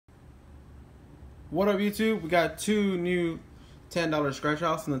What up, YouTube? We got two new $10 scratch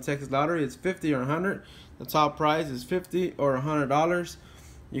offs in the Texas lottery. It's 50 or 100. The top prize is 50 or $100.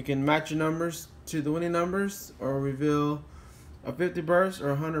 You can match your numbers to the winning numbers or reveal a 50 burst or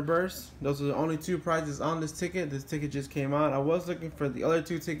 100 burst. Those are the only two prizes on this ticket. This ticket just came out. I was looking for the other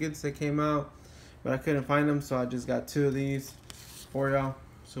two tickets that came out, but I couldn't find them, so I just got two of these for y'all.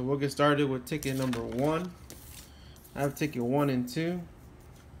 So we'll get started with ticket number 1. I have ticket 1 and 2.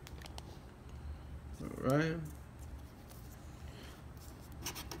 Alright.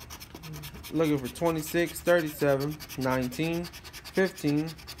 Looking for 26, 37, 19, 15,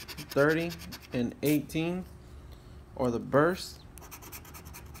 30, and 18. Or the burst.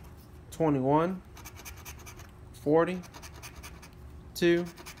 21, 40, 2,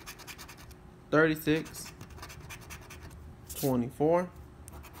 36, 24,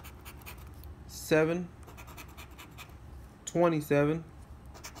 7, 27,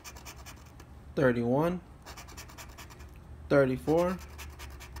 31, 34,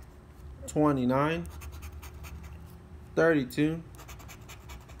 29, 32,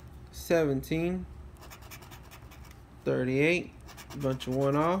 17, 38, a bunch of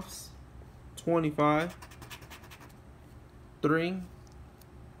one-offs, 25, 3,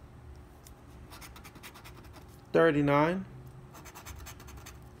 39,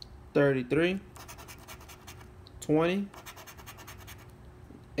 33, 20,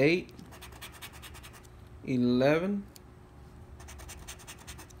 8, 11,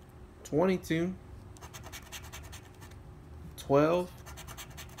 22, 12,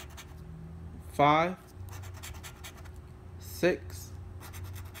 5, 6,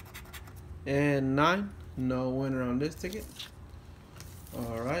 and 9. No winner on this ticket.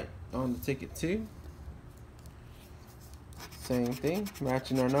 Alright, on the ticket 2. Same thing,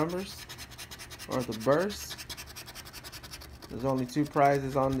 matching our numbers or the burst. There's only two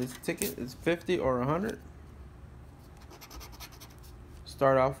prizes on this ticket. It's 50 or 100.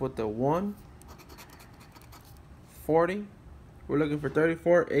 Start off with the 1, 40. We're looking for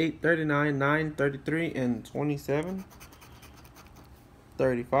 34, 8, 39, 9, 33, and 27.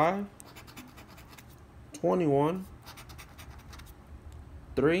 35, 21,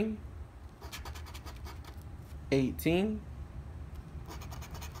 3, 18,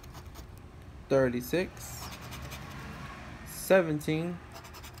 36, 17,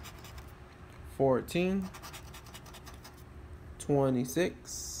 14,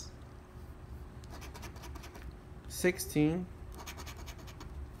 26, 16,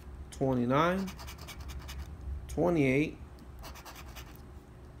 29, 28,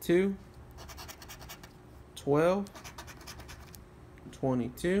 2, 12,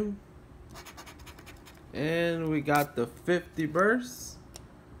 22, and we got the 50 bursts.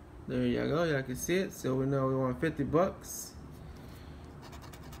 There you go, y'all can see it. So we know we want 50 bucks.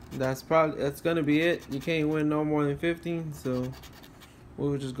 That's gonna be it. You can't win no more than 15, so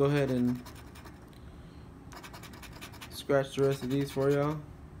we'll just go ahead and scratch the rest of these for y'all.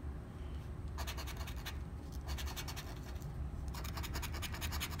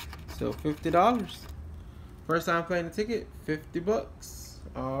 So $50. First time playing the ticket, 50 bucks.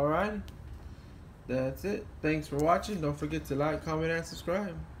 Alright. That's it. Thanks for watching. Don't forget to like, comment, and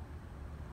subscribe.